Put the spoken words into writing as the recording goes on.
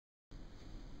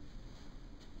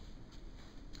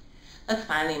Let's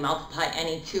finally multiply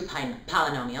any two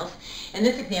polynomials. In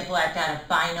this example, I've got a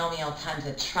binomial times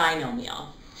a trinomial.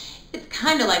 It's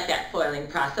kind of like that FOILing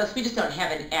process. We just don't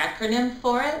have an acronym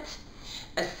for it.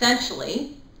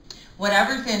 Essentially,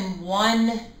 whatever's in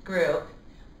one group,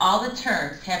 all the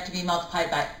terms have to be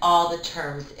multiplied by all the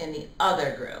terms in the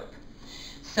other group.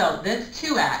 So this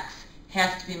 2x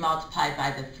has to be multiplied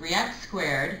by the 3x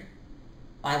squared,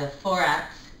 by the 4x,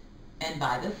 and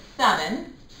by the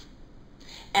 7.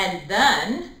 And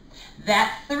then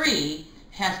that 3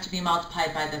 has to be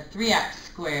multiplied by the 3x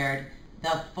squared,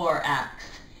 the 4x,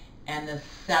 and the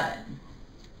 7.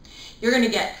 You're going to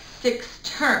get 6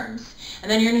 terms, and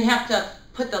then you're going to have to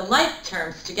put the like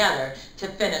terms together to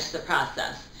finish the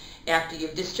process after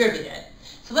you've distributed.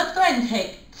 So let's go ahead and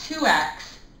take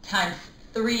 2x times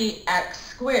 3x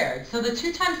squared. So the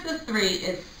 2 times the 3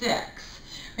 is 6.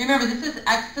 Remember, this is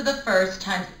x to the first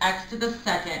times x to the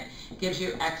second gives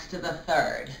you x to the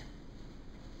third.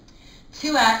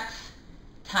 2x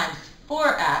times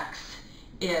 4x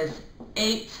is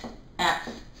 8x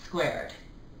squared.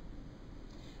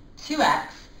 2x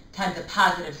times a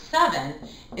positive 7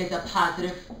 is a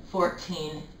positive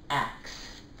 14x.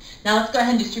 Now let's go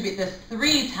ahead and distribute this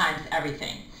 3 times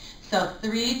everything. So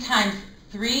 3 times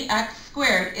 3x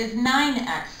squared is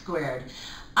 9x squared.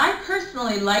 I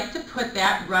personally like to put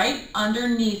that right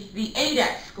underneath the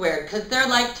 8x squared because they're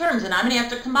like terms and I'm going to have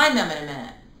to combine them in a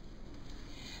minute.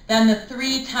 Then the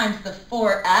 3 times the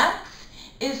 4x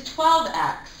is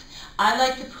 12x. I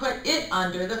like to put it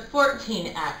under the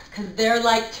 14x because they're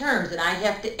like terms and I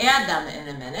have to add them in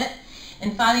a minute.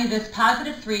 And finally, this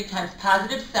positive 3 times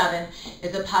positive 7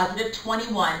 is a positive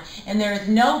 21. And there is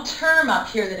no term up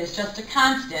here that is just a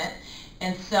constant.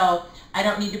 And so I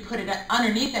don't need to put it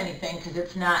underneath anything because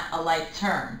it's not a like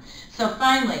term. So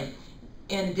finally,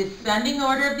 in descending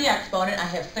order of the exponent, I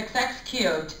have 6x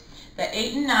cubed. The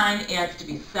 8 and 9 adds to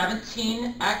be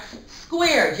 17x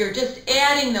squared. You're just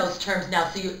adding those terms now.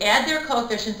 So you add their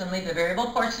coefficients and leave the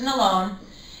variable portion alone.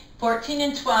 14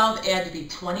 and 12 add to be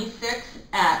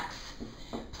 26x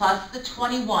plus the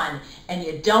 21. And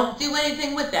you don't do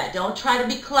anything with that. Don't try to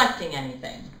be collecting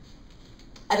anything.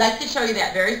 I'd like to show you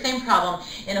that very same problem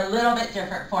in a little bit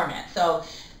different format. So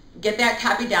get that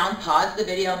copy down, pause the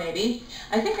video maybe.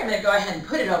 I think I'm going to go ahead and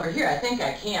put it over here. I think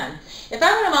I can. If I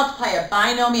want to multiply a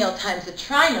binomial times a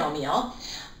trinomial,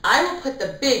 I will put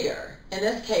the bigger, in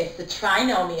this case the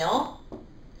trinomial,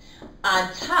 on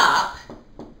top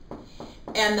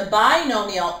and the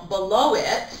binomial below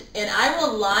it, and I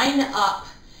will line up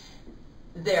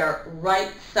their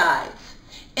right sides.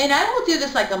 And I will do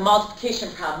this like a multiplication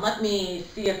problem. Let me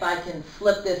see if I can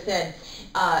flip this in.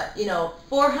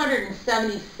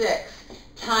 476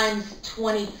 times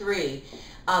 23.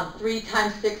 3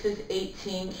 times 6 is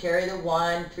 18, carry the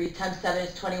 1. 3 times 7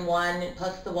 is 21,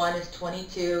 plus the 1 is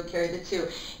 22, carry the 2,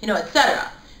 etc.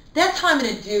 That's how I'm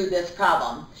going to do this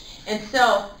problem. And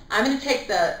so I'm going to take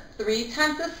the 3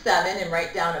 times the 7 and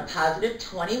write down a positive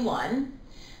 21.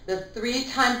 The 3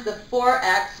 times the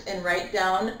 4x and write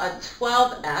down a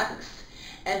 12x,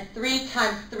 and 3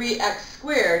 times 3x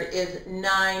squared is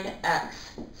 9x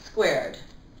squared.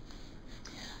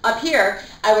 Up here,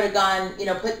 I would have gone,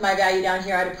 put my value down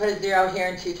here, I'd have put a 0 here,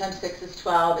 and 2 times 6 is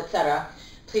 12, etc.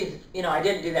 Please, I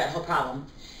didn't do that whole problem.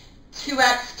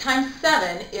 2x times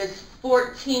 7 is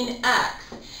 14x.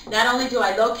 Not only do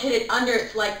I locate it under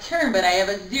its like term, but I have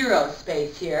a 0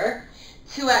 space here.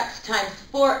 2x times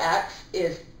 4x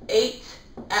is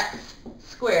 8x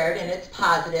squared, and it's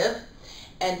positive,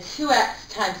 and 2x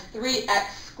times 3x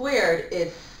squared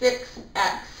is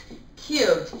 6x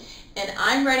cubed, and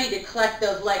I'm ready to collect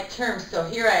those like terms. So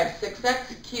here I have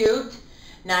 6x cubed,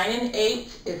 9 and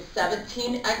 8 is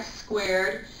 17x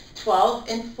squared, 12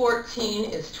 and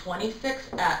 14 is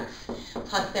 26x,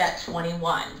 plus that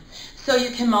 21. So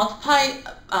you can multiply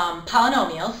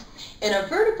polynomials in a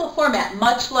vertical format,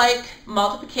 much like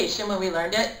multiplication when we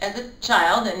learned it as a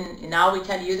child, and now we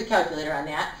tend to use a calculator on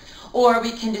that, or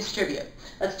we can distribute.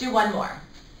 Let's do one more.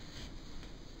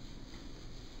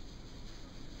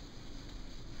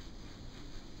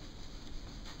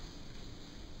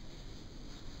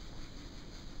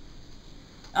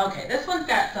 Okay, this one's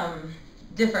got some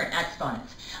different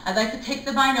exponents. I'd like to take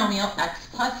the binomial x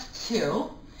plus 2,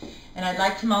 and I'd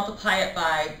like to multiply it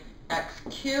by x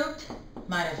cubed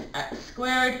minus x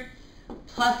squared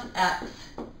plus x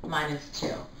minus 2.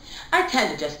 I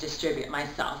tend to just distribute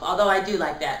myself, although I do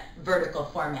like that vertical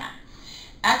format.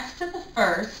 X to the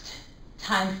first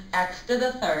times x to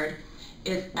the third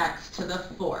is x to the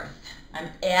fourth. I'm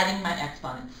adding my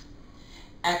exponents.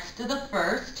 X to the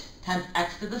first times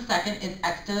x to the second is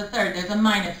x to the third. There's a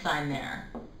minus sign there.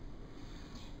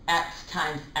 X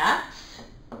times x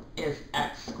is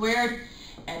x squared,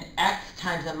 and x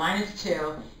times a minus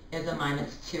 2 is a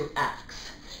minus 2x.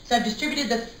 So I've distributed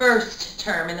the first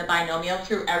term in the binomial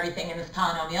through everything in this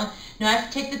polynomial. Now I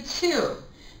have to take the 2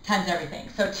 times everything.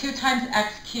 So 2 times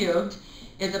x cubed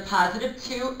is a positive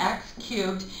 2x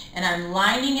cubed, and I'm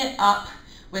lining it up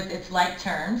with its like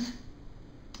terms.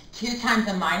 2 times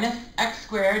a minus x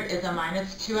squared is a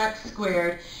minus 2x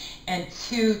squared, and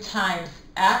 2 times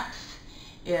x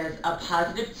is a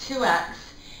positive 2x,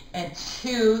 and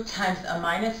 2 times a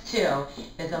minus 2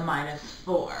 is a minus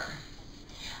 4.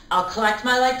 I'll collect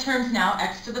my like terms now.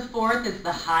 X to the 4th is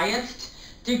the highest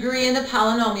degree in the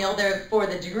polynomial, therefore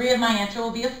the degree of my answer will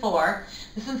be a 4.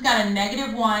 This one's got a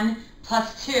negative 1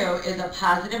 plus 2 is a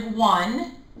positive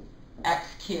 1 x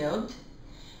cubed.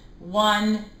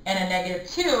 1 and a negative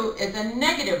 2 is a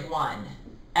negative 1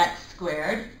 x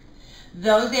squared.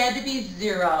 Those add to be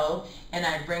 0, and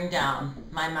I bring down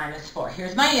my minus 4.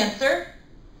 Here's my answer.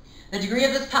 The degree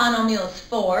of this polynomial is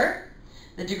 4.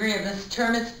 The degree of this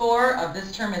term is 4, of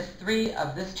this term is 3,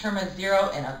 of this term is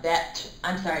 0, and of that,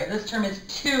 of this term is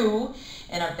 2,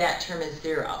 and of that term is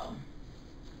 0.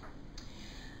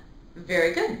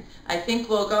 Very good. I think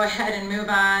we'll go ahead and move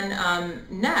on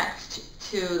next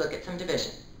to look at some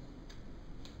division.